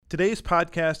Today's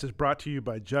podcast is brought to you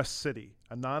by Just City,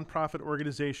 a nonprofit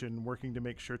organization working to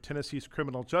make sure Tennessee's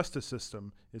criminal justice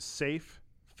system is safe,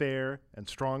 fair, and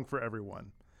strong for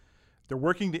everyone. They're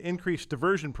working to increase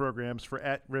diversion programs for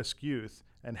at-risk youth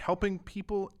and helping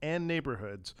people and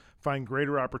neighborhoods find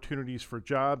greater opportunities for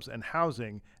jobs and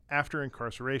housing after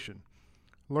incarceration.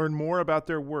 Learn more about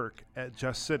their work at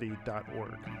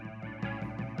justcity.org.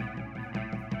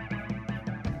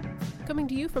 Coming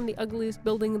to you from the ugliest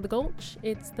building in the Gulch,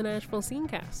 it's the Nashville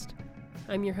Scenecast.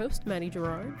 I'm your host, Maddie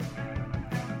Gerard.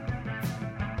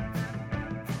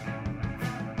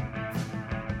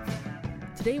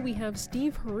 Today we have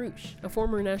Steve Haruch, a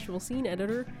former Nashville Scene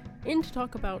editor, in to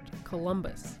talk about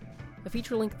Columbus, a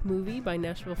feature-length movie by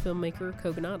Nashville filmmaker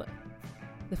Kogonada.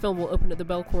 The film will open at the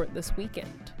Belcourt this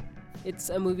weekend. It's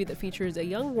a movie that features a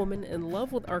young woman in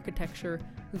love with architecture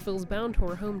who feels bound to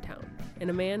her hometown, and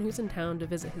a man who's in town to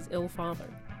visit his ill father.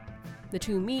 The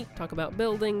two meet, talk about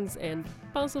buildings, and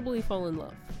possibly fall in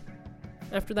love.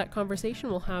 After that conversation,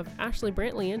 we'll have Ashley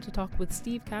Brantley in to talk with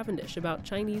Steve Cavendish about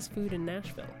Chinese food in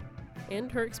Nashville,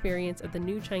 and her experience at the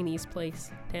new Chinese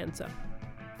place, Tánsuŏ.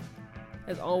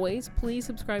 As always, please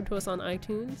subscribe to us on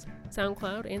iTunes,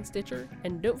 SoundCloud, and Stitcher,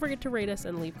 and don't forget to rate us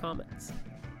and leave comments.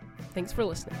 Thanks for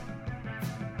listening.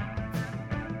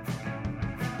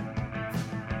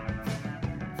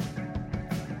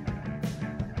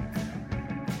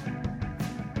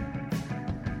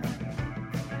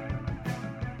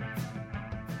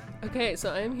 Okay,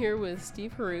 so I'm here with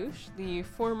Steve Haruch, the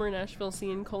former Nashville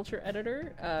Scene culture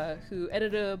editor, who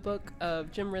edited a book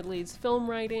of Jim Ridley's film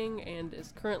writing and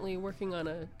is currently working on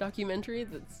a documentary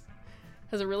that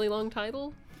has a really long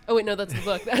title. Oh wait, no, that's the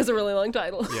book that has a really long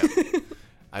title. Yeah.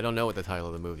 I don't know what the title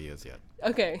of the movie is yet.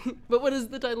 Okay, but what is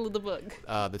the title of the book?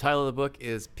 The title of the book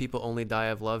is People Only Die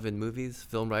of Love in Movies,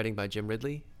 film writing by Jim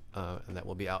Ridley, and that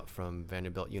will be out from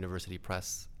Vanderbilt University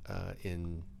Press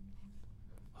in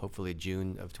hopefully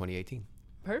June of 2018.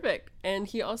 Perfect. And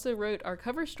he also wrote our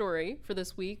cover story for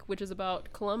this week, which is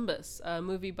about Columbus, a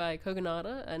movie by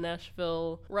Kogonada, a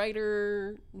Nashville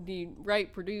writer,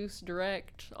 write, produce,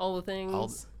 direct, all the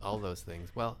things. All those things.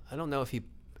 Well, I don't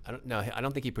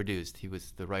think he produced. He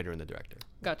was the writer and the director.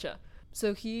 Gotcha.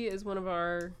 So he is one of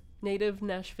our native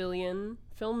Nashvillian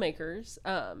filmmakers.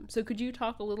 So could you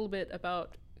talk a little bit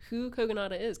about who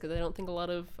Kogonada is? Because I don't think a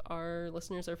lot of our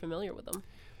listeners are familiar with them.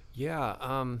 Yeah,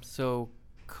 so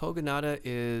Kogonada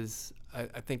is,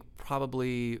 I think,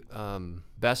 probably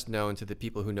best known to the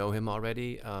people who know him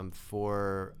already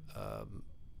for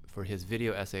his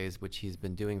video essays, which he's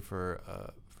been doing for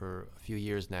a few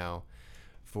years now,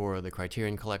 for the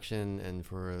Criterion Collection and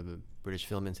for the British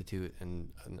Film Institute and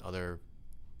other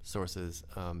sources.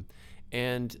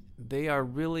 And they are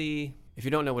really, if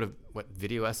you don't know what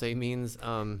video essay means,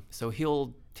 so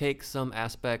he'll take some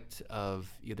aspect of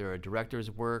either a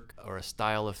director's work or a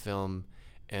style of film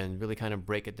and really kind of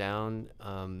break it down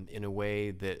in a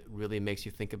way that really makes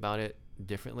you think about it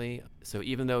differently. So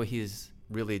even though he's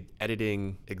really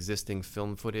editing existing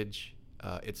film footage,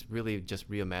 it's really just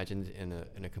reimagined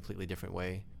in a completely different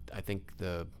way. I think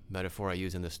the metaphor I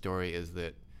use in the story is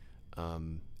that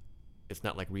it's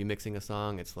not like remixing a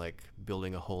song, it's like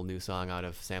building a whole new song out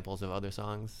of samples of other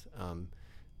songs.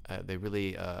 They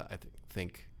really, I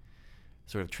think,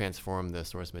 sort of transform the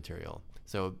source material.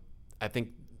 So I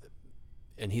think,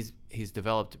 and he's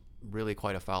developed really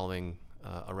quite a following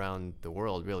around the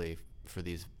world, really, for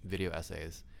these video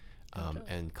essays.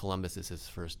 And Columbus is his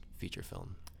first feature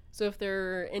film. So if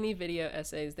there are any video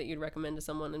essays that you'd recommend to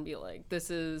someone and be like, this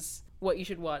is what you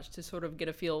should watch to sort of get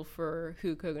a feel for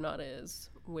who Kogonada is,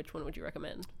 which one would you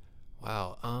recommend?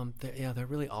 Wow, they're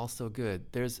really all so good.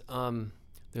 There's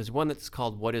one that's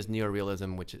called What is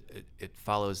Neorealism, which it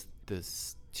follows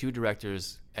this two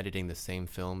directors editing the same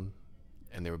film,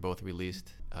 and they were both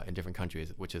released in different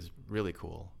countries, which is really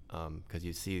cool, because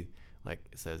you see, like,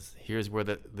 it says, here's where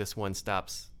this one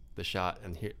stops the shot,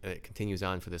 and here it continues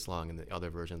on for this long in the other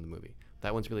version of the movie.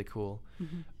 That one's really cool.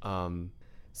 Mm-hmm.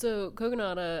 So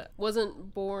Kogonada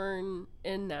wasn't born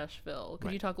in Nashville.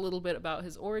 Could you talk a little bit about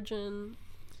his origin?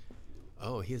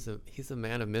 Oh, he's a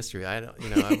man of mystery. I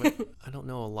don't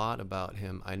know a lot about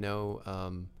him. I know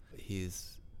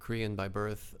he's Korean by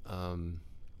birth.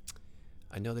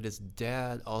 I know that his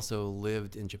dad also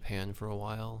lived in Japan for a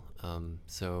while.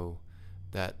 So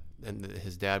that, and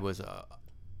his dad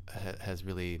has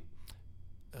really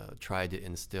tried to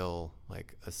instill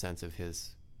like a sense of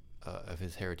his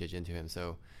heritage into him.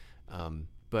 So,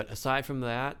 but aside from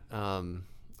that,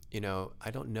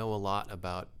 I don't know a lot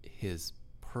about his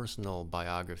personal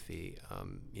biography,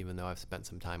 even though I've spent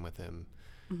some time with him.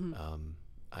 Mm-hmm.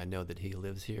 I know that he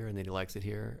lives here and that he likes it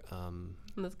here.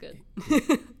 That's good.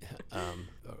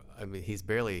 mean, he's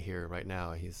barely here right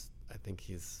now. I think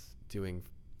he's doing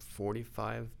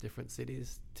 45 different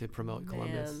cities to promote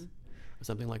Columbus, or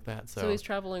something like that. So he's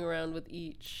traveling around with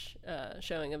each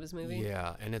showing of his movie.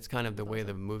 Yeah, and it's kind of the way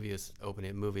the movie is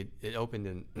opening. It opened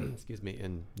in excuse me,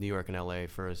 in New York and LA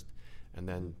first, and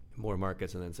then more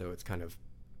markets, and then so it's kind of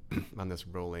on this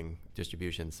rolling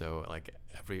distribution. So like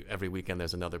every weekend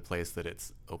there's another place that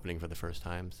it's opening for the first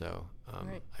time. So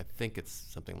Right. I think it's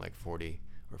something like 40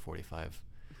 or 45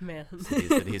 Man. cities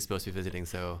that he's supposed to be visiting.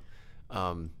 So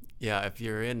yeah, if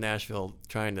you're in Nashville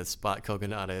trying to spot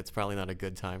Kogonada, it's probably not a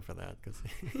good time for that because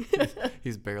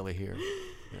he's barely here.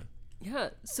 Yeah,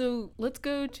 so let's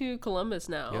go to Columbus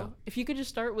now. Yeah. If you could just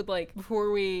start with, like,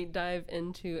 before we dive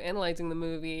into analyzing the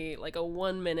movie, like a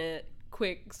 1-minute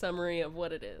quick summary of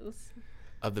what it is.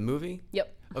 Of the movie?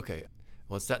 Yep. Okay.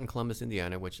 Well, it's set in Columbus,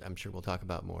 Indiana, which I'm sure we'll talk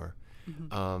about more.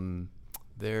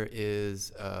 There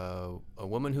is a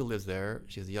woman who lives there.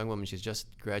 She's a young woman. She's just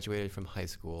graduated from high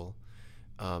school.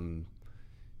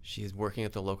 She's working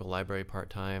at the local library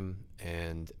part-time,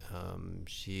 and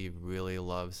she really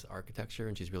loves architecture,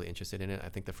 and she's really interested in it. I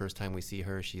think the first time we see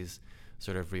her, she's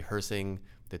sort of rehearsing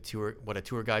the tour, what a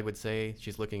tour guide would say.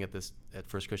 She's looking at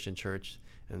First Christian Church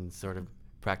and sort of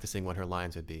practicing what her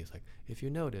lines would be. It's like, if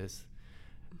you notice,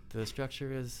 the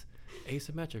structure is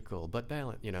asymmetrical but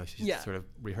balanced. She's sort of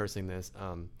rehearsing this.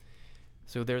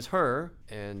 So there's her,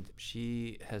 and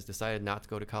she has decided not to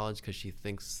go to college because she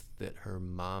thinks that her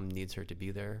mom needs her to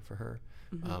be there for her.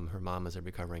 Her mom is a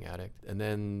recovering addict. And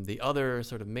then the other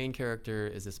sort of main character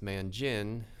is this man,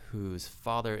 Jin, whose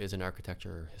father is an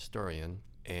architecture historian,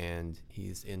 and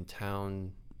he's in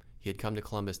town. He had come to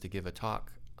Columbus to give a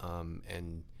talk,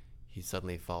 and he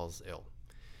suddenly falls ill.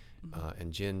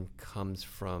 And Jin comes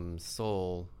from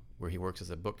Seoul, where he works as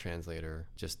a book translator,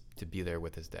 just to be there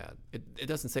with his dad. It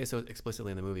doesn't say so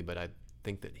explicitly in the movie, but I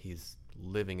think that he's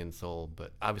living in Seoul,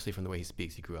 but obviously from the way he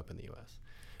speaks, he grew up in the U.S.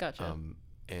 Gotcha.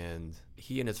 And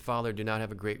he and his father do not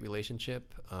have a great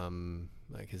relationship.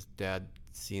 Like his dad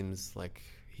seems like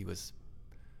he was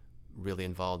really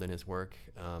involved in his work,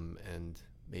 and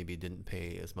maybe didn't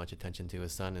pay as much attention to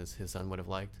his son as his son would have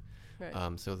liked.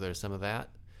 Right. So there's some of that.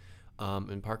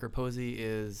 And Parker Posey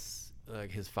is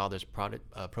his father's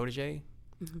protege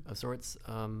of sorts,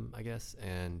 I guess.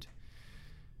 And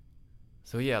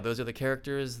so, yeah, those are the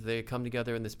characters. They come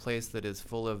together in this place that is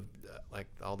full of like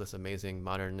all this amazing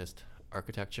modernist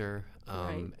architecture.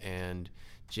 Right. And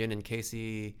Jin and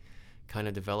Casey kind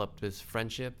of developed this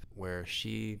friendship where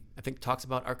she, I think, talks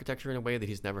about architecture in a way that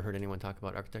he's never heard anyone talk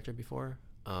about architecture before.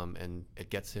 And it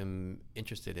gets him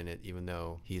interested in it, even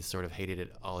though he's sort of hated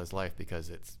it all his life because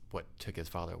it's what took his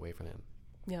father away from him.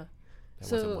 Yeah.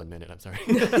 That wasn't 1 minute, I'm sorry.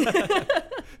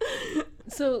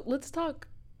 So let's talk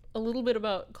a little bit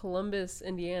about Columbus,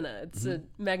 Indiana. It's a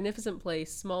magnificent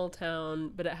place, small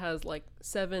town, but it has like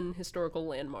 7 historical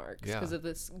landmarks because of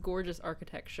this gorgeous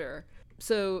architecture.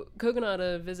 So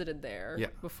Kogonada visited there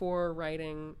before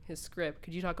writing his script.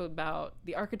 Could you talk about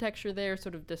the architecture there,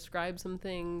 sort of describe some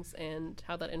things and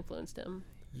how that influenced him?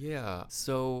 Yeah.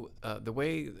 So the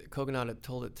way Kogonada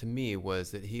told it to me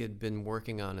was that he had been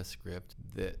working on a script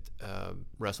that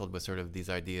wrestled with sort of these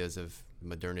ideas of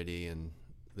modernity and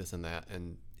this and that.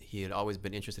 And he had always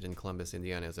been interested in Columbus,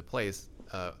 Indiana as a place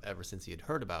ever since he had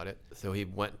heard about it. So he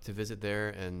went to visit there,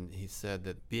 and he said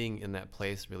that being in that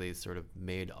place really sort of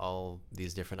made all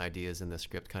these different ideas in the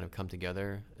script kind of come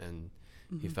together, and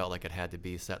he felt like it had to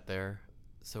be set there.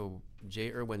 So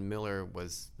J. Irwin Miller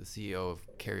was the CEO of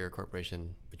Carrier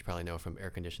Corporation, which you probably know from air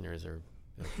conditioners or,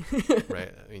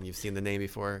 right? I mean, you've seen the name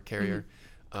before, Carrier.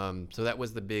 So that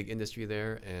was the big industry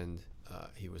there, and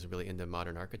he was really into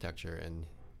modern architecture. And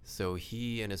so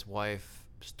he and his wife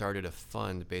started a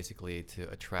fund basically to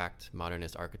attract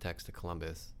modernist architects to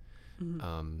Columbus.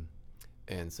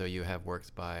 And so you have works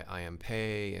by I.M.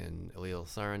 Pei and Eliel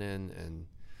Saarinen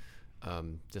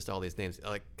and just all these names.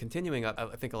 Like continuing up,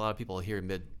 I think a lot of people hear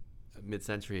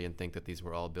mid-century and think that these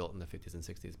were all built in the 50s and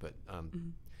 60s, but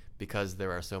because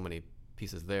there are so many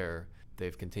pieces there,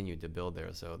 they've continued to build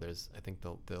there. So there's, I think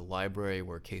the library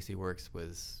where Casey works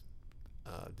was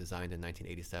designed in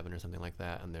 1987 or something like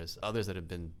that, and there's others that have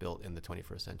been built in the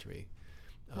 21st century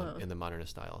in the modernist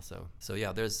style. So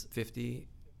yeah, there's 50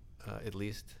 at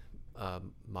least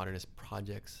modernist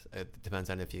projects. It depends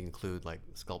on if you include like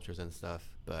sculptures and stuff,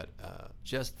 but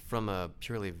just from a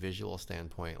purely visual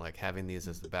standpoint, like having these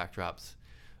as the backdrops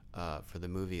for the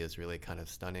movie is really kind of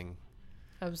stunning.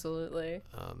 Absolutely.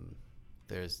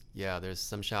 There's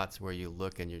some shots where you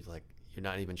look and you're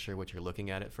not even sure what you're looking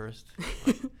at first.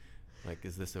 Like,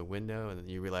 is this a window? And then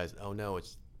you realize, oh no,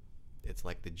 it's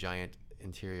like the giant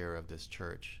interior of this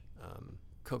church.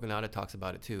 Kogonada talks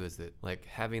about it too, is that like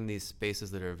having these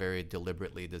spaces that are very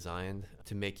deliberately designed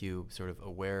to make you sort of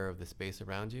aware of the space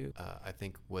around you, I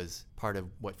think was part of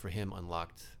what for him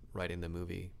unlocked writing the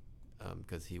movie,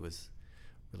 because he was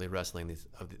really wrestling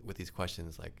with these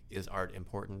questions like, is art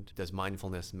important? Does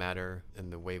mindfulness matter in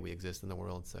the way we exist in the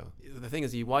world? So the thing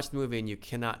is, you watch the movie and you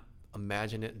cannot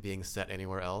imagine it being set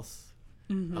anywhere else.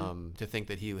 To think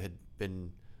that he had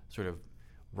been sort of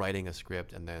writing a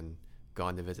script and then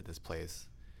gone to visit this place,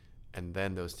 and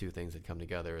then those two things that come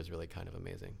together is really kind of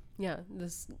amazing. Yeah,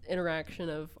 this interaction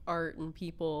of art and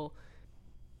people.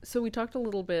 So we talked a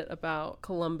little bit about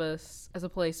Columbus as a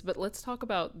place, but let's talk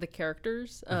about the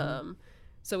characters.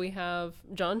 So we have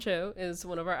John Cho is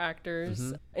one of our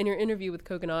actors. In your interview with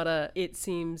Kogonada, it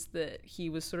seems that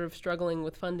he was sort of struggling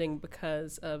with funding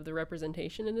because of the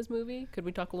representation in his movie. Could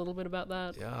we talk a little bit about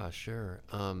that? Yeah, sure.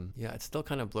 It still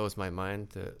kind of blows my mind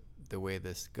the way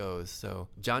this goes. So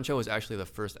John Cho was actually the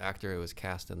first actor who was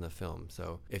cast in the film.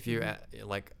 So if you're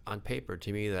like on paper,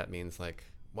 to me that means like,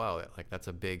 wow, like that's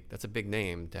a big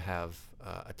name to have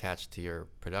attached to your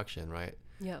production, right?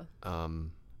 Yeah. I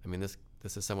mean, this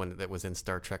is someone that was in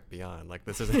Star Trek Beyond. Like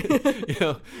this is,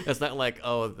 it's not like,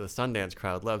 oh, the Sundance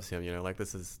crowd loves him. Like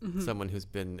this is someone who's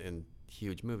been in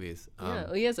huge movies.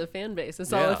 Well, he has a fan base, a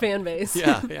solid fan base.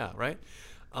 yeah, right.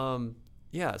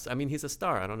 Yes, I mean, he's a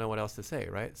star. I don't know what else to say,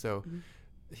 right? So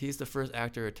he's the first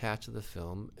actor attached to the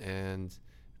film, and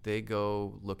they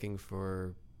go looking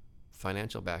for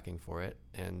financial backing for it,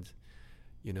 and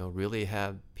really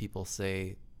have people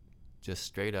say just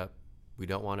straight up, we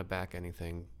don't want to back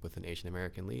anything with an Asian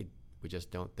American lead. We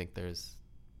just don't think there's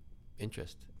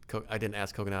interest. I didn't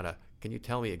ask Kogonada, can you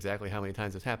tell me exactly how many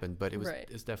times this happened? But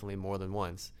it's definitely more than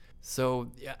once.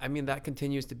 So, yeah, I mean, that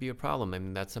continues to be a problem. I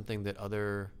mean, that's something that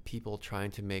other people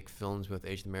trying to make films with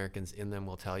Asian Americans in them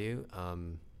will tell you.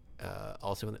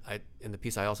 Also, in the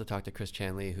piece, I also talked to Chris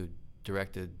Chanley, who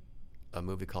directed a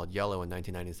movie called Yellow in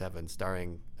 1997,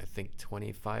 starring, I think,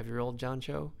 25-year-old John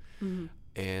Cho.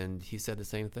 And he said the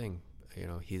same thing.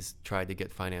 He's tried to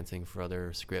get financing for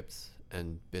other scripts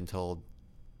and been told,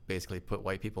 basically put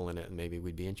white people in it and maybe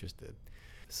we'd be interested.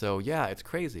 So yeah, it's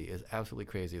crazy. It's absolutely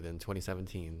crazy that in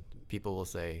 2017 people will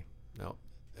say, no,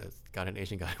 it's got an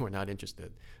Asian guy, we're not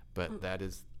interested. But that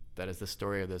is the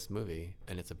story of this movie,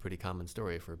 and it's a pretty common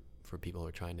story for people who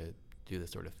are trying to do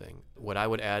this sort of thing. What I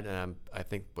would add, and I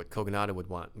think what Kogonada would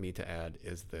want me to add,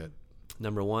 is that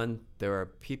number one, there are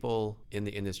people in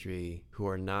the industry who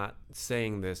are not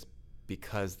saying this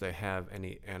because they have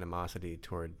any animosity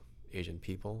toward Asian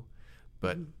people,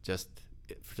 but just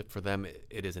for them,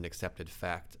 it is an accepted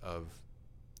fact of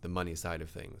the money side of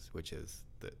things, which is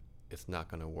that it's not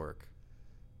going to work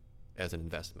as an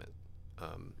investment.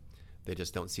 They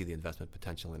just don't see the investment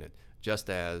potential in it. Just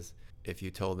as if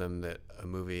you told them that a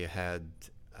movie had,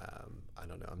 I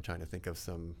don't know, I'm trying to think of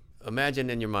some, imagine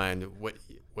in your mind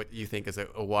what you think is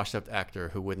a washed-up actor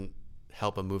who wouldn't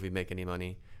help a movie make any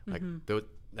money. Like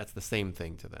that's the same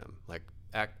thing to them. Like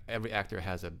every actor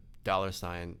has a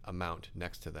 $ amount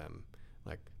next to them.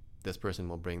 Like this person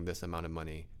will bring this amount of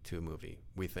money to a movie,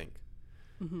 we think.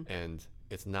 And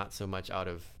it's not so much out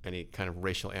of any kind of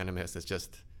racial animus.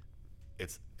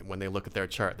 It's when they look at their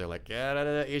chart, they're like,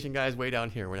 yeah, Asian guys way down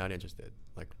here, we're not interested.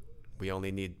 Like we're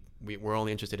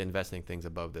only interested in investing things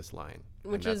above this line.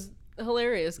 Which is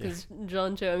hilarious because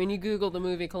John Cho, I mean, you Google the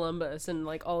movie Columbus and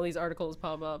like all these articles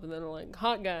pop up and then they're like,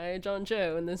 hot guy John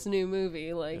Cho in this new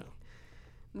movie. Like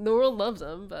the world loves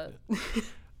him, but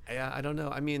yeah, I don't know.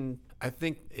 I mean, I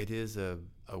think it is a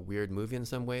weird movie in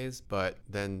some ways, but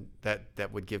then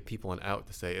that would give people an out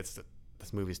to say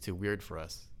this movie's too weird for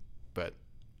us. But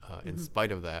in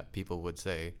spite of that, people would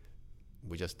say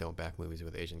we just don't back movies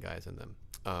with Asian guys in them.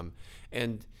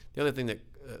 And the other thing that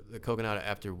the Kogonada,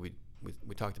 after we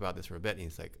talked about this for a bit, and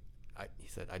he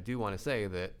said, I do want to say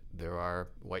that there are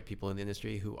white people in the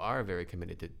industry who are very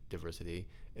committed to diversity.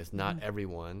 It's not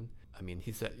everyone. I mean,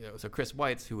 he said, so Chris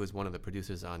Weitz, who was one of the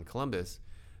producers on Columbus,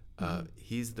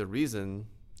 he's the reason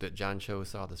that John Cho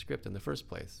saw the script in the first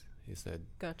place. He said,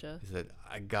 "Gotcha." He said,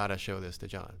 "I gotta show this to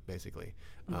John," basically.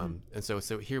 And so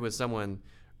here was someone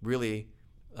really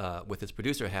with his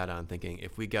producer hat on, thinking,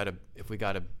 if we got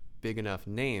a big enough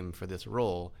name for this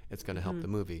role, it's going to help the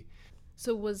movie.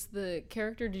 So was the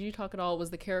character? Did you talk at all? Was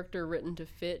the character written to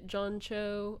fit John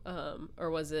Cho,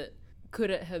 or could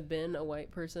it have been a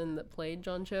white person that played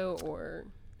John Cho, or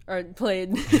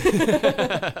played?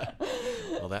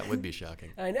 Well, that would be shocking.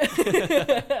 I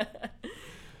know.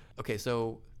 Okay,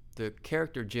 so the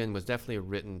character Jin was definitely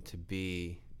written to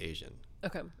be Asian.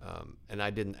 Okay. And I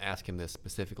didn't ask him this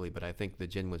specifically, but I think the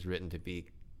Jin was written to be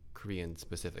Korean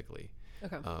specifically.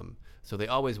 Okay. So they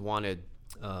always wanted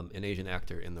an Asian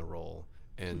actor in the role,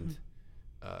 and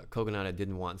Kogonada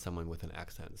didn't want someone with an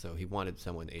accent, so he wanted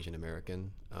someone Asian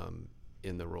American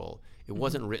in the role. It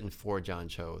wasn't written for John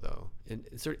Cho, though. And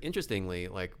sort of interestingly,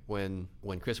 like when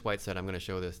Chris White said, "I'm going to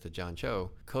show this to John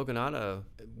Cho," Kogonada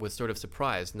was sort of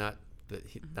surprised, not that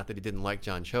he didn't like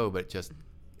John Cho, but just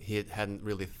he hadn't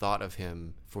really thought of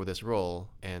him for this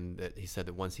role, and that he said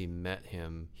that once he met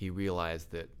him, he realized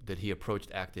that he approached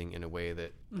acting in a way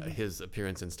that his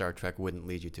appearance in Star Trek wouldn't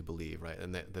lead you to believe, right?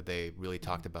 And that they really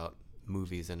talked about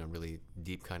movies in a really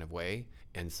deep kind of way.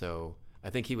 And so I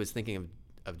think he was thinking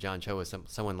of John Cho as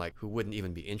someone like who wouldn't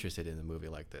even be interested in a movie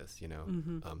like this, you know.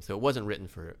 So it wasn't written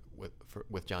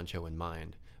with John Cho in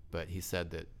mind, but he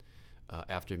said that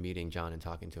after meeting John and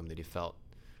talking to him, that he felt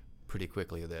pretty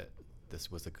quickly that this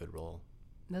was a good role.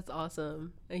 That's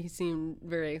awesome. He seemed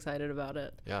very excited about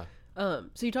it. Yeah.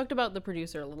 So you talked about the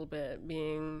producer a little bit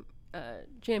being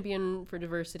champion for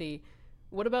diversity.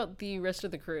 What about the rest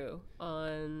of the crew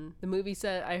on the movie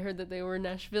set? I heard that they were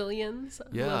Nashvillians,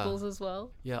 locals as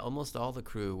well. Yeah, almost all the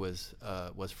crew was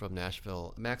from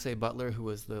Nashville. Max A. Butler, who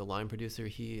was the line producer,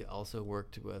 he also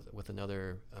worked with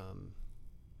another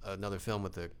film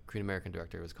with the Korean American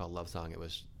director. It was called Love Song. It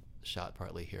was shot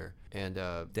partly here. And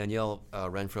Danielle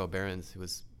Renfro Behrens, who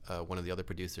was one of the other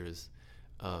producers,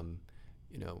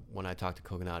 you know, when I talked to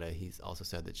Kogonada, he's also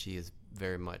said that she is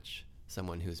very much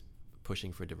someone who's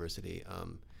pushing for diversity.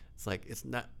 It's like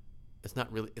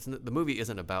the movie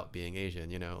isn't about being Asian,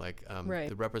 you know, like right.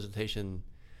 The representation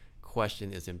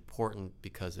question is important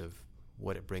because of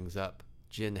what it brings up.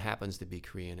 Jin happens to be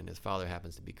Korean and his father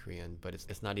happens to be Korean, but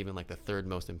it's not even like the third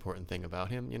most important thing about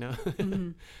him, you know.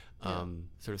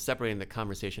 Sort of separating the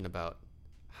conversation about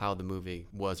how the movie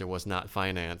was or was not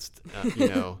financed, you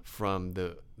know, from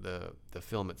the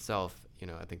film itself. You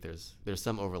know, I think there's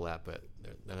some overlap, but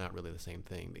they're not really the same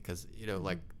thing, because, you know,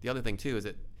 like the other thing too is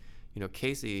that, you know,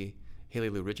 Casey, Haley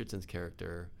Lou Richardson's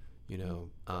character, you know,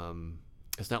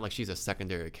 it's not like she's a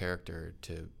secondary character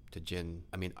to Jin.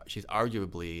 I mean, she's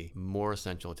arguably more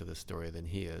essential to the story than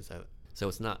he is. So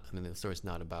it's not, I mean, the story's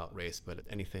not about race, but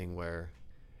anything where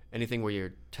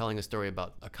you're telling a story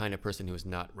about a kind of person who is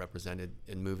not represented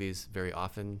in movies very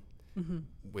often,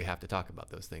 we have to talk about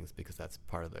those things because that's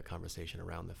part of the conversation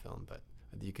around the film. But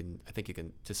I think you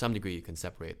can, to some degree, you can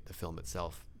separate the film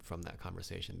itself from that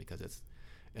conversation, because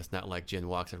it's not like Jin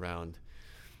walks around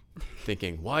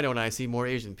thinking, why don't I see more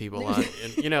Asian people on?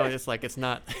 And, you know, it's like, it's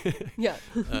not. Yeah.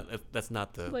 That's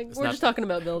not the. Like, we're just talking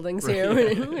about buildings here.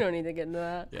 Right, We don't need to get into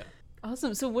that. Yeah.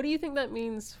 Awesome. So what do you think that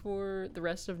means for the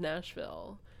rest of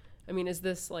Nashville? I mean, is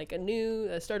this like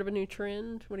a start of a new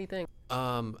trend? What do you think?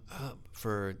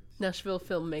 For Nashville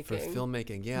filmmaking. For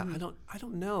filmmaking, yeah. I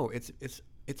don't know.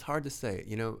 It's hard to say.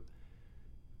 You know,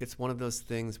 it's one of those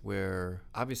things where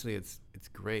obviously it's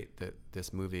great that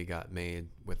this movie got made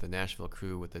with the Nashville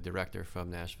crew, with the director from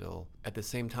Nashville. At the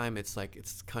same time, it's like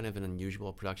it's kind of an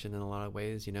unusual production in a lot of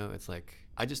ways. You know, it's like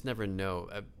I just never know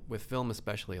with film,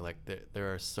 especially, like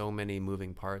there are so many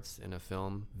moving parts in a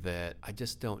film that I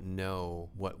just don't know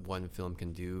what one film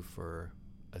can do for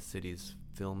a city's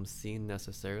film scene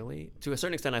necessarily. To a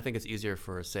certain extent, I think it's easier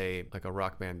for, say, like a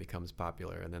rock band becomes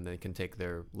popular, and then they can take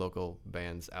their local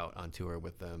bands out on tour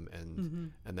with them,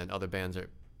 and then other bands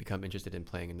become interested in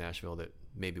playing in Nashville that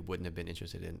maybe wouldn't have been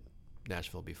interested in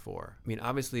Nashville before. I mean,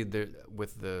 obviously,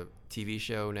 with the TV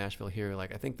show Nashville here,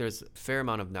 like I think there's a fair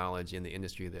amount of knowledge in the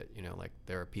industry that, you know, like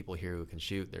there are people here who can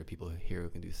shoot, there are people here who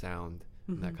can do sound,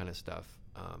 and that kind of stuff.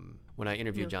 When I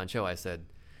interviewed John Cho, I said,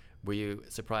 were you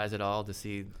surprised at all to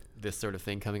see this sort of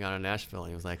thing coming out of Nashville? And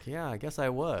he was like, yeah, I guess I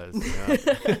was. You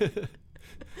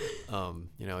know?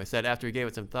 You know, he said after he gave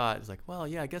it some thought, he's like, well,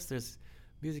 yeah, I guess there's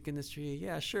music industry.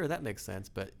 Yeah, sure, that makes sense.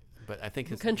 But I think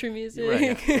his country music. Right,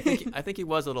 yeah. I think he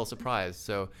was a little surprised.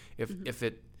 So if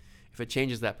it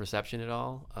changes that perception at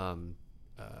all,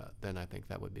 then I think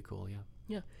that would be cool. Yeah.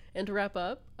 Yeah. And to wrap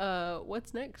up,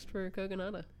 what's next for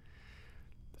Kogonada?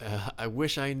 I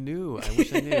wish I knew.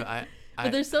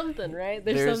 But there's something, right?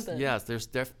 There's something. Yes, there's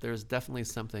definitely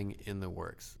something in the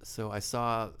works. So I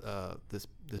saw this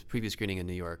previous screening in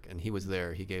New York, and he was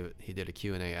there. He did a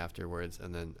Q&A afterwards,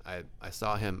 and then I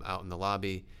saw him out in the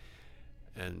lobby,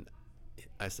 and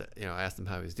I said, you know, I asked him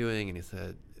how he was doing, and he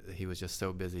said he was just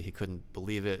so busy he couldn't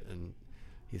believe it, and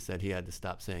he said he had to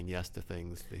stop saying yes to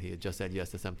things, that he had just said yes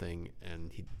to something,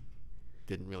 and he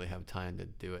didn't really have time to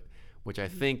do it, which I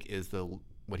think is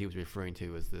what he was referring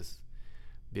to is this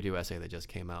video essay that just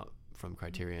came out from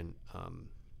Criterion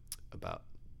about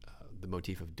the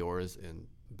motif of doors in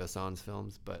Besson's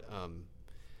films, but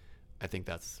I think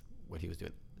that's what he was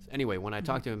doing. Anyway, when I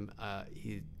talked to him,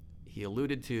 he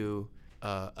alluded to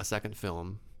a second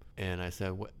film, And I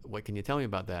said, what can you tell me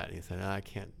about that? And he said, I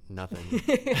can't, nothing.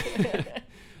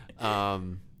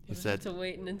 He said, to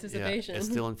wait in anticipation. Yeah, it's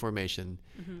still in formation.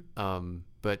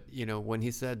 But, when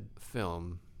he said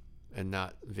film and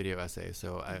not video essay,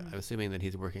 so I'm assuming that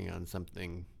he's working on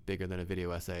something bigger than a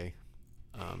video essay.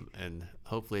 And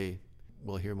hopefully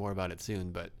we'll hear more about it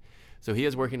soon. But so he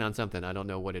is working on something. I don't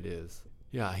know what it is.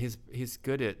 Yeah, he's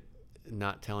good at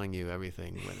not telling you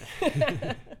everything.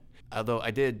 Although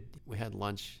we had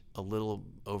lunch a little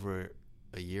over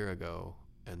a year ago,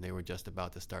 and they were just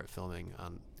about to start filming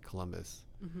on Columbus.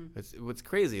 What's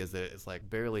crazy is that it's like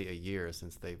barely a year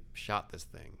since they shot this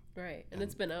thing. Right, and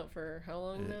it's been out for how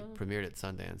long now? It premiered at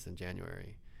Sundance in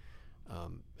January,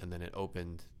 and then it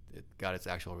got its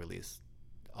actual release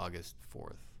August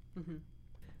 4th.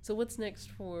 So what's next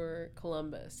for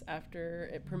Columbus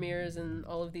after it premieres in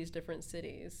all of these different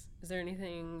cities? Is there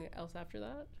anything else after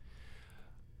that?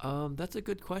 That's a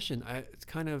good question. It's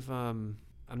kind of, I'm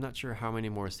not sure how many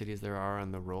more cities there are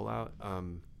on the rollout.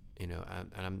 And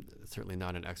I'm certainly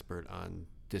not an expert on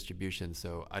distribution,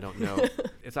 so I don't know.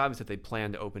 It's obvious that they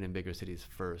plan to open in bigger cities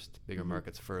first, bigger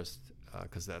markets first,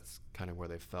 because that's kind of where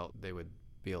they felt they would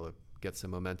be able to get some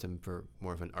momentum for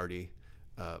more of an arty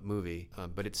movie.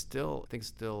 But it's still, I think,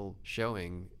 still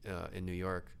showing in New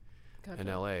York and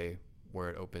LA, where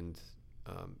it opened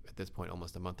at this point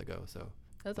almost a month ago. So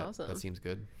that's awesome. That seems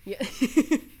good. Yeah.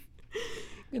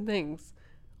 Good things.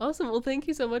 Awesome. Well, thank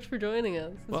you so much for joining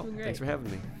us. It's been great. Thanks for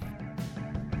having me.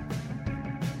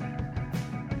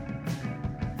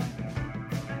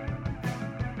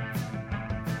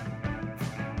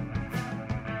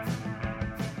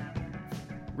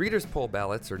 Readers' poll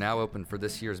ballots are now open for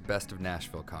this year's Best of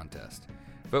Nashville contest.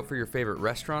 Vote for your favorite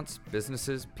restaurants,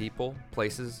 businesses, people,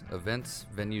 places, events,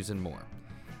 venues, and more.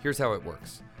 Here's how it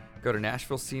works. Go to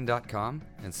NashvilleScene.com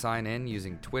and sign in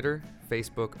using Twitter,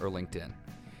 Facebook, or LinkedIn.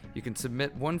 You can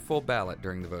submit one full ballot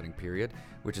during the voting period,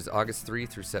 which is August 3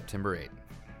 through September 8.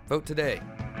 Vote today.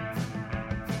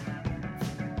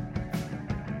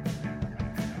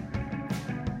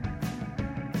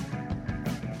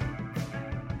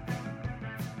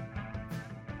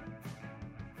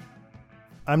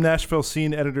 I'm Nashville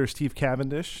Scene Editor Steve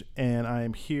Cavendish, and I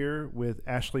am here with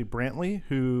Ashley Brantley,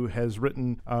 who has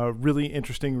written a really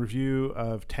interesting review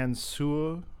of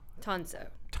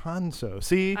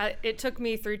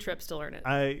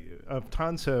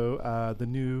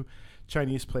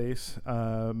TánsuåTánsuåChinese place,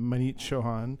 Maneet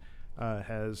Chauhan,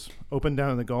 has opened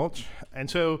down in the Gulch. And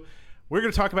so we're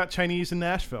going to talk about Chinese in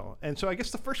Nashville. And so I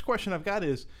guess the first question I've got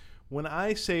is, when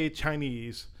I say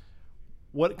Chinese,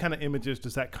 what kind of images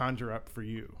does that conjure up for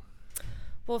you?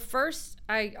 Well, first,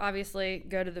 I obviously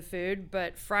go to the food,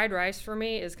 but fried rice for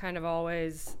me is kind of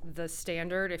always the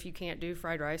standard. If you can't do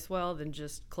fried rice well, then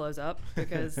just close up,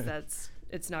 because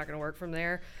it's not going to work from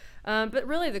there. But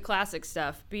really the classic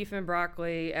stuff, beef and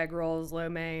broccoli, egg rolls, lo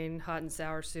mein, hot and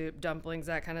sour soup, dumplings,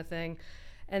 that kind of thing.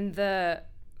 And the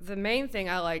main thing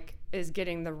I like is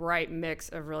getting the right mix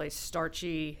of really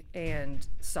starchy and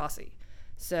saucy.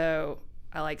 So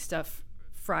I like stuff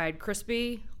fried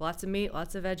crispy, lots of meat,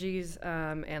 lots of veggies,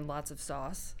 and lots of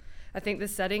sauce. I think the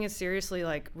setting is seriously,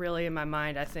 like, really in my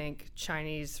mind, I think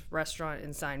Chinese restaurant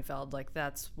in Seinfeld, like,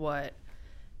 that's what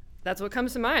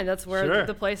comes to mind. That's where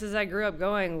the places I grew up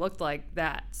going looked like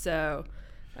that. So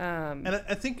and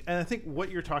I think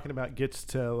what you're talking about gets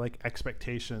to, like,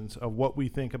 expectations of what we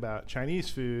think about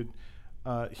Chinese food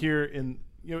here in,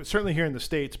 certainly here in the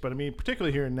States, but I mean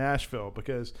particularly here in Nashville,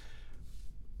 because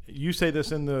you say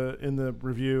this in the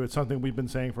review. It's something we've been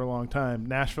saying for a long time.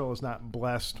 Nashville is not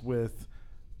blessed with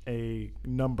a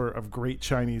number of great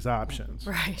Chinese options.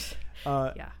 Right.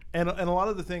 Yeah. And a lot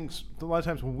of times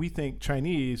when we think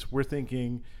Chinese, we're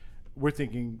thinking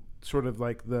sort of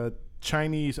like the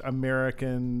Chinese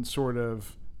American sort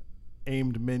of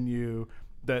aimed menu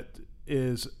that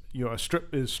is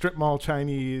strip mall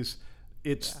Chinese.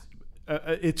 It's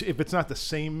if it's not the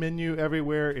same menu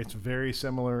everywhere, it's very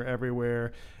similar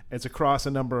everywhere. It's across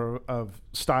a number of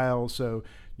styles, so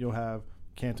you'll have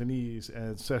Cantonese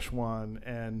and Szechuan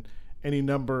and any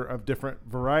number of different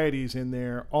varieties in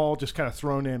there, all just kind of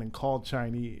thrown in and called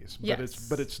Chinese. Yes.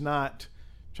 But it's not,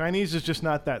 Chinese is just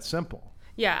not that simple.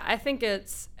 Yeah, I think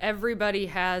it's everybody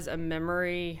has a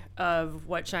memory of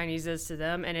what Chinese is to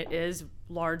them, and it is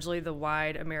largely the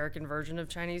wide American version of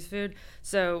Chinese food.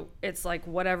 So it's like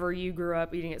whatever you grew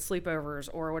up eating at sleepovers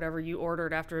or whatever you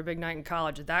ordered after a big night in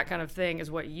college, that kind of thing is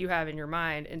what you have in your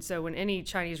mind. And so when any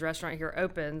Chinese restaurant here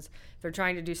opens, if they're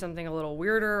trying to do something a little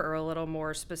weirder or a little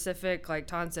more specific, like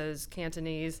Tánsuå's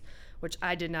Cantonese, which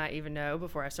I did not even know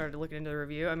before I started looking into the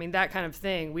review. I mean, that kind of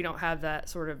thing, we don't have that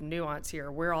sort of nuance here.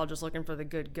 We're all just looking for the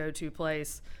good go-to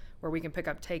place where we can pick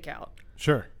up takeout.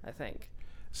 Sure. I think.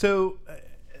 So,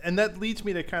 and that leads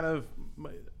me to kind of,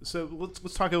 so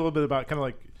let's talk a little bit about kind of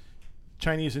like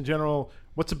Chinese in general.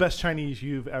 What's the best Chinese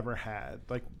you've ever had?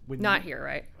 Like when Not here,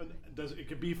 right? It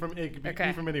could be from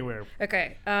Okay. from anywhere.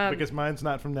 Okay. Because mine's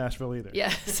not from Nashville either.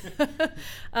 Yes. The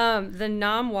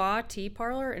Namwa Tea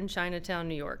Parlor in Chinatown,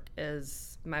 New York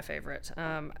is my favorite.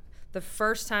 The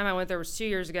first time I went there was 2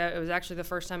 years ago. It was actually the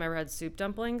first time I ever had soup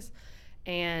dumplings.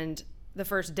 And the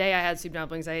first day I had soup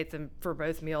dumplings, I ate them for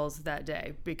both meals that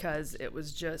day because it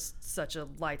was just such a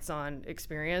lights-on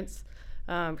experience.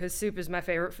 Because soup is my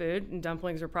favorite food, and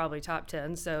dumplings are probably top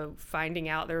 10. So finding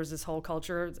out there was this whole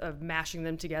culture of mashing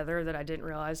them together that I didn't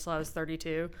realize till I was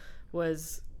 32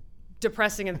 was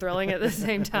depressing and thrilling at the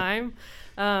same time.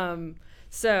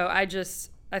 So I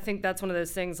think that's one of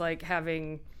those things like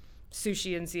having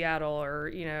sushi in Seattle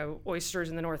or, oysters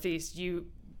in the Northeast. You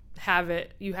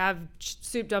have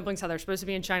soup dumplings how they're supposed to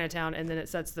be in Chinatown, and then it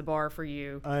sets the bar for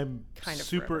you. I'm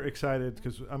super excited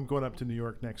because I'm going up to New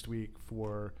York next week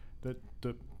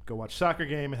to go watch soccer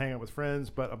game and hang out with friends,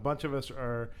 but a bunch of us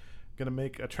are going to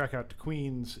make a trek out to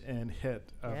Queens and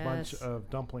hit a bunch of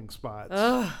dumpling spots.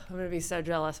 Oh, I'm going to be so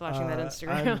jealous watching that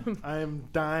Instagram. I'm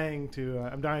dying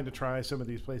to try some of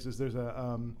these places.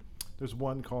 There's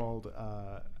one called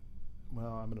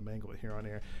I'm going to mangle it here on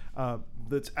air.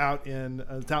 That's out in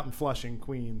Flushing,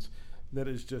 Queens. That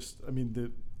is just,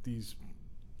 I'm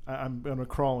going to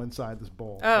crawl inside this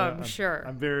bowl. Oh, I'm sure.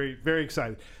 I'm very, very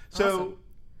excited. Awesome.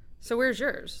 So where's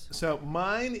yours? So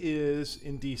mine is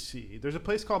in D.C. There's a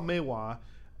place called Maewa,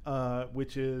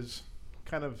 which is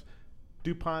kind of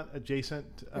DuPont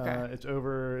adjacent. Okay.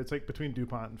 It's like between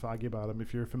DuPont and Foggy Bottom,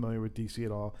 if you're familiar with D.C. at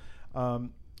all.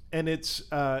 And it's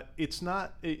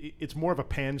more of a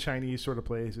pan Chinese sort of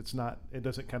place. It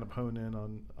doesn't kind of hone in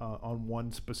on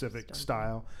one specific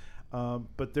style.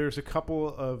 But there's a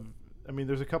couple of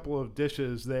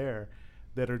dishes there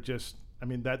that are just,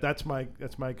 that's my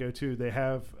go-to. They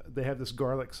have this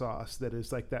garlic sauce that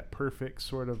is like that perfect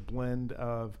sort of blend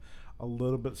of a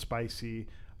little bit spicy,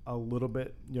 a little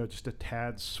bit, just a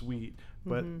tad sweet,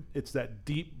 but it's that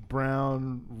deep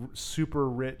brown, super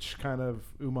rich kind of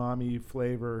umami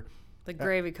flavor. The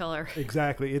gravy color.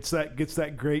 Exactly. Gets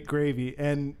that great gravy,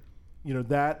 and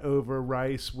that over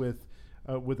rice with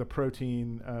a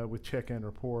protein, with chicken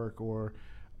or pork or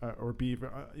beef,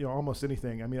 almost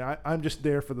anything. I'm just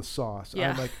there for the sauce.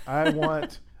 Yeah. I'm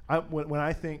like, when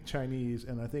I think Chinese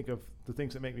and I think of the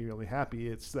things that make me really happy,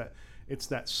 it's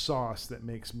that sauce that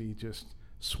makes me just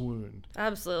swoon.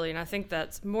 Absolutely. And I think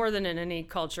that's more than in any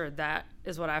culture, that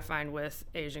is what I find with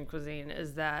Asian cuisine,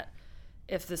 is that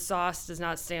if the sauce does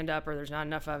not stand up or there's not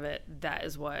enough of it, that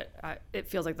is it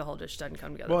feels like the whole dish doesn't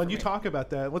come together. Well, and you talk about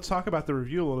that. Let's talk about the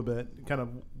review a little bit, kind of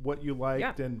what you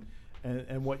liked and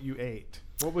what you ate.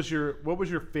 What was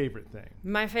your favorite thing?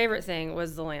 My favorite thing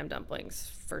was the lamb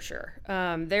dumplings, for sure.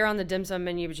 They're on the dim sum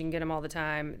menu, but you can get them all the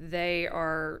time. They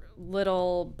are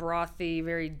little, brothy,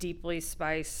 very deeply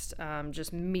spiced,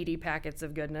 just meaty packets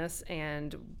of goodness.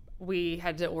 And we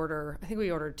had to ordered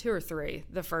 2 or 3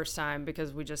 the first time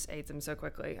because we just ate them so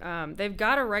quickly. They've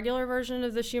got a regular version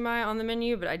of the shumai on the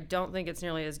menu, but I don't think it's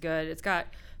nearly as good. It's got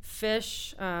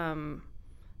fish, can't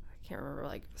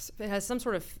remember, it has some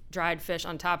sort of dried fish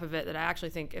on top of it that I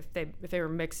actually think if they were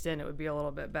mixed in, it would be a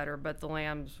little bit better, but the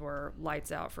lambs were lights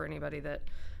out for anybody that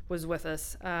was with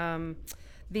us.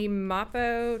 The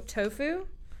mapo tofu,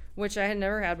 which I had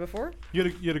never had before. You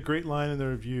had a great line in the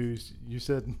reviews. You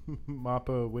said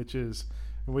mapo, which is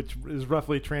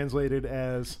roughly translated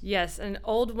as... Yes, an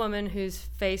old woman whose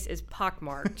face is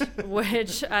pockmarked,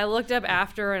 which I looked up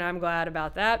after, and I'm glad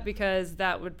about that because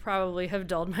that would probably have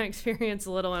dulled my experience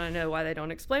a little, and I know why they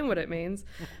don't explain what it means.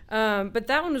 But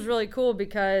that one was really cool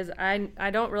because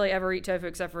I don't really ever eat tofu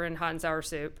except for in hot and sour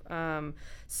soup. And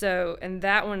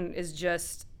that one is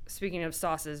just... Speaking of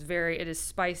sauces, it is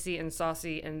spicy and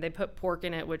saucy, and they put pork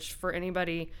in it, which for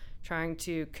anybody trying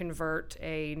to convert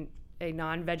a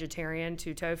non-vegetarian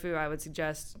to tofu, I would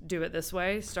suggest do it this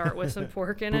way. Start with some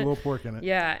pork in it. Put a little pork in it.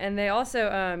 Yeah, and they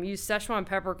also use Szechuan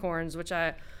peppercorns, which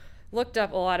I looked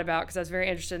up a lot about because I was very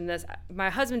interested in this. My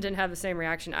husband didn't have the same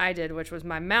reaction I did, which was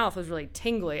my mouth was really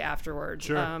tingly afterwards.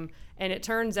 Sure. And it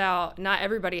turns out not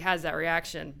everybody has that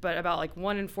reaction, but about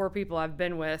 1 in 4 people I've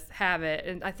been with have it.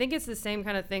 And I think it's the same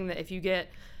kind of thing that if you get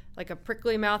a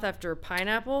prickly mouth after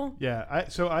pineapple. Yeah,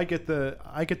 I get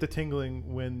the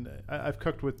tingling when I've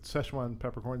cooked with Szechuan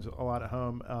peppercorns a lot at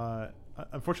home.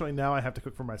 Unfortunately, now I have to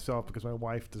cook for myself because my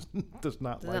wife does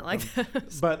not like them.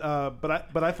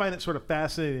 But I find it sort of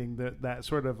fascinating that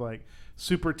sort of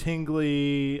super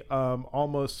tingly,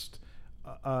 almost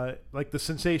like the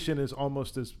sensation is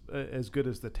almost as good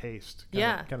as the taste.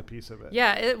 Kind of piece of it.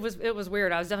 Yeah, it was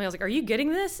weird. I was like, "Are you getting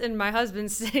this?" And my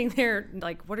husband's sitting there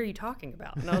like, "What are you talking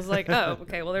about?" And I was like, "Oh,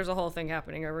 okay. Well, there's a whole thing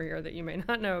happening over here that you may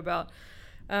not know about."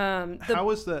 How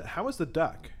was the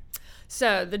duck?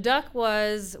 So the duck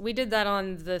we did that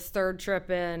on the third trip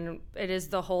in. It is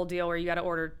the whole deal where you got to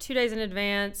order 2 days in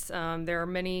advance. There are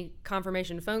many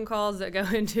confirmation phone calls that go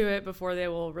into it before they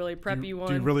will really prep you one.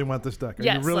 Do you really want this duck? Are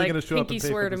yes, you really like going to show up and pay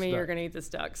swear for to this me duck? You're going to eat this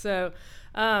duck. So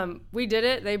we did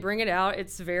it. They bring it out.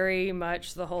 It's very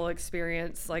much the whole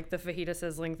experience, like the fajita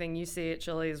sizzling thing you see at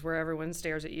Chili's where everyone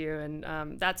stares at you.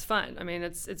 And that's fun. I mean,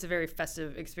 it's a very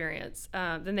festive experience.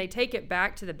 Then they take it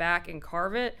back to the back and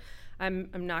carve it.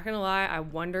 I'm not going to lie. I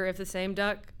wonder if the same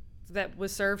duck that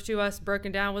was served to us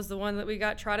broken down was the one that we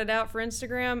got trotted out for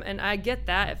Instagram. And I get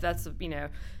that if that's,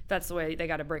 that's the way they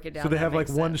got to break it down. So they have like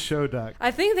one show duck. I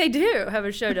think they do have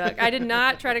a show duck. I did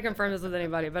not try to confirm this with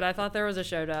anybody, but I thought there was a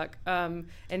show duck. And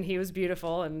he was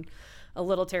beautiful and a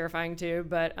little terrifying too.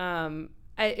 But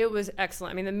it was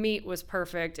excellent. I mean, the meat was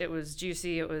perfect. It was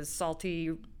juicy. It was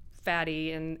salty,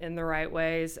 fatty in the right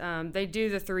ways. They do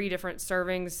the 3 different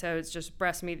servings, so it's just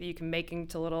breast meat that you can make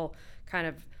into little kind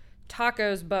of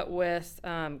tacos, but with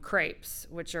crepes,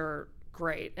 which are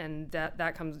great. And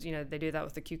that comes, they do that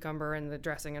with the cucumber and the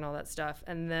dressing and all that stuff.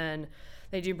 And then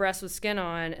they do breast with skin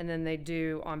on, and then they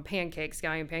do on pancakes,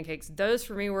 scallion pancakes. Those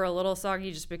for me were a little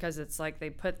soggy just because it's like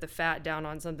they put the fat down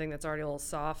on something that's already a little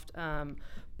soft.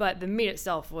 But the meat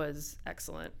itself was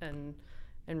excellent and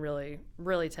really,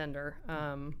 really tender.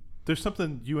 There's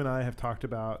something you and I have talked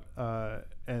about,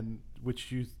 and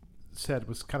which you said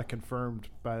was kind of confirmed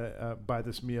by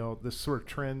this meal, this sort of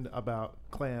trend about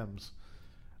clams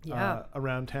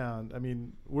around town. I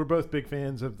mean, we're both big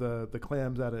fans of the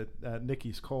clams out at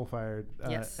Nikki's Coal Fired,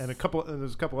 yes. and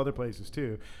there's a couple other places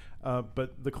too.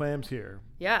 But the clams here.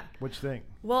 Yeah. What you think?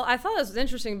 Well, I thought this was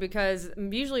interesting because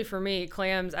usually for me,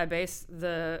 clams, I base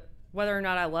whether or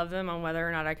not I love them on whether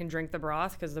or not I can drink the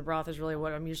broth, because the broth is really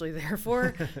what I'm usually there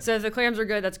for. So if the clams are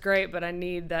good, that's great, but I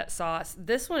need that sauce.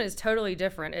 This one is totally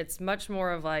different. It's much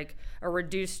more of like a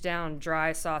reduced down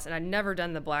dry sauce, and I'd never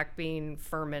done the black bean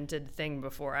fermented thing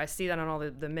before. I see that on all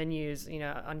the menus,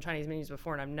 on Chinese menus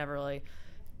before, and I've never really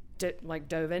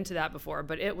dove into that before,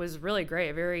 but it was really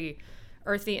great. Very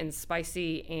earthy and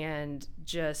spicy, and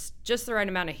just the right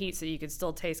amount of heat so you could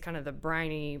still taste kind of the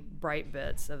briny, bright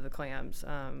bits of the clams.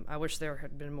 I wish there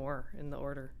had been more in the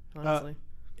order, honestly.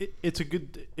 It's a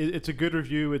good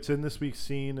review. It's in this week's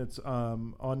scene. It's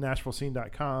on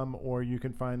NashvilleScene.com, or you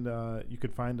can find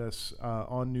us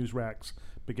on News Racks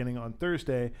beginning on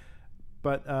Thursday.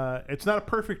 But it's not a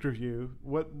perfect review.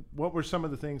 What were some of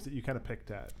the things that you kind of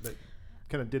picked at that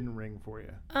kind of didn't ring for you?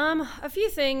 A few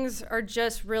things are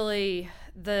just really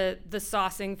the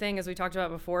saucing thing, as we talked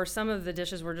about before. Some of the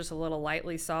dishes were just a little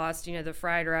lightly sauced, the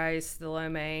fried rice, the lo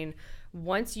mein.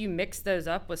 Once you mix those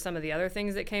up with some of the other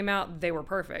things that came out, they were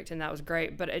perfect, and that was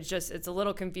great. But it's a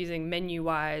little confusing menu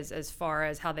wise as far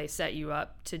as how they set you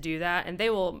up to do that, and they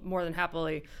will more than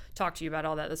happily talk to you about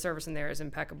all that. The service in there is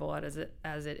impeccable as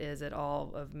it is at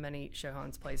all of Maneet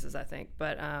Chauhan's places, I think.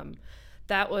 But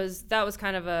that was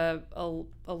kind of a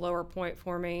lower point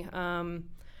for me.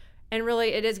 And really,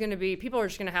 it is going to be, people are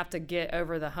just going to have to get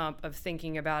over the hump of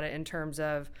thinking about it in terms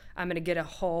of, I'm going to get a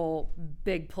whole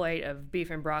big plate of beef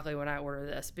and broccoli when I order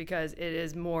this, because it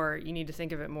is more, you need to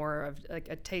think of it more of like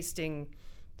a tasting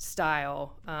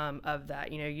style of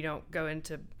that. You don't go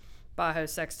into Bajo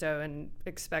Sexto and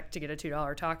expect to get a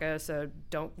 $2 taco, so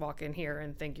don't walk in here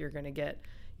and think you're going to get,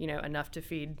 enough to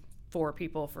feed 4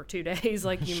 people for 2 days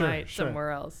like you might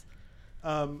somewhere else.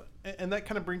 And that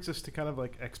kind of brings us to kind of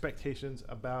like expectations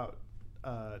about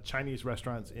Chinese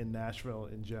restaurants in Nashville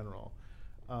in general.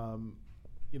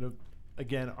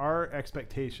 Again, our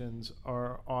expectations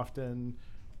are often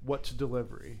what's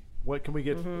delivery, what can we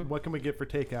get, what can we get for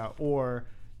takeout, or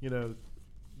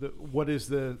what is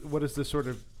the sort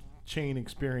of chain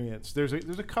experience. There's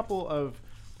a couple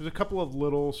of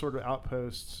little sort of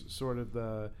outposts, sort of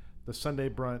the Sunday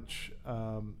brunch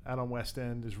out on West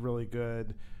End is really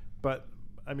good, but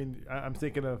I mean, I'm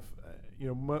thinking of,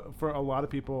 for a lot of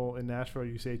people in Nashville,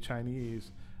 you say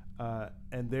Chinese,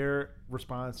 and their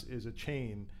response is a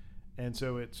chain, and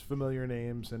so it's familiar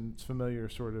names and it's familiar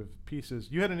sort of pieces.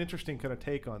 You had an interesting kind of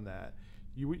take on that.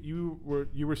 You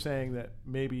were saying that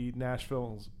maybe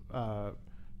Nashville's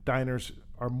diners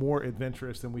are more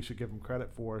adventurous than we should give them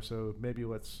credit for. So maybe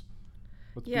let's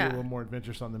be a little more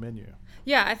adventurous on the menu.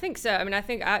 Yeah, I think so. I mean, I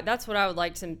think that's what I would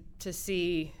like to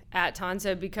see at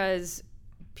Tánsuõ, because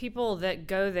people that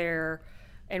go there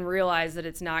and realize that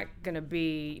it's not going to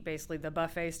be basically the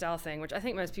buffet style thing, which I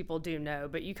think most people do know,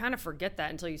 but you kind of forget that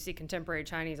until you see contemporary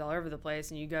Chinese all over the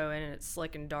place and you go in and it's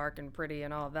slick and dark and pretty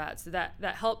and all of that. So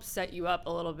that helps set you up a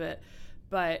little bit,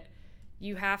 but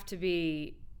you have to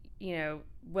be,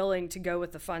 willing to go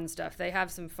with the fun stuff. They have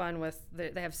some fun with,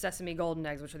 they have sesame golden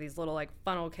eggs, which are these little like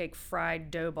funnel cake fried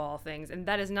dough ball things. And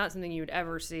that is not something you would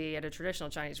ever see at a traditional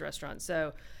Chinese restaurant.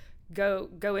 So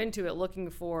go into it looking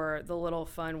for the little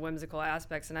fun, whimsical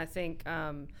aspects. And I think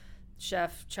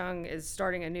Chef Chung is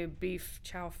starting a new beef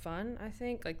chow fun, I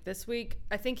think, like this week.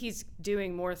 I think he's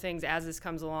doing more things as this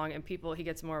comes along, and he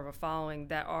gets more of a following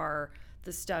that are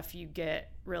the stuff you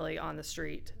get really on the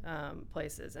street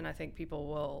places. And I think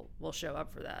people will show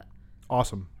up for that.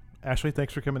 Awesome. Ashley,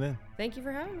 thanks for coming in. Thank you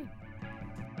for having me.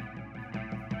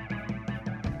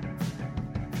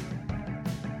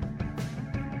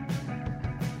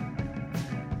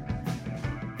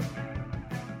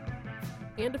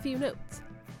 And a few notes.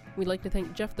 We'd like to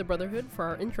thank Jeff the Brotherhood for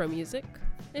our intro music.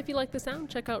 If you like the sound,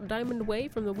 check out Diamond Way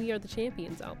from the We Are the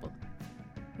Champions album.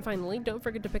 And finally, don't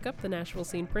forget to pick up the Nashville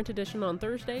Scene print edition on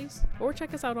Thursdays, or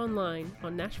check us out online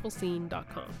on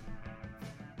nashvillescene.com.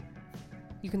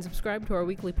 You can subscribe to our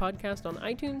weekly podcast on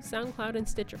iTunes, SoundCloud, and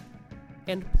Stitcher.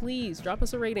 And please drop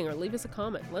us a rating or leave us a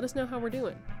comment. Let us know how we're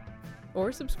doing.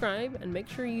 Or subscribe and make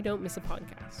sure you don't miss a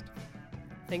podcast.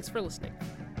 Thanks for listening.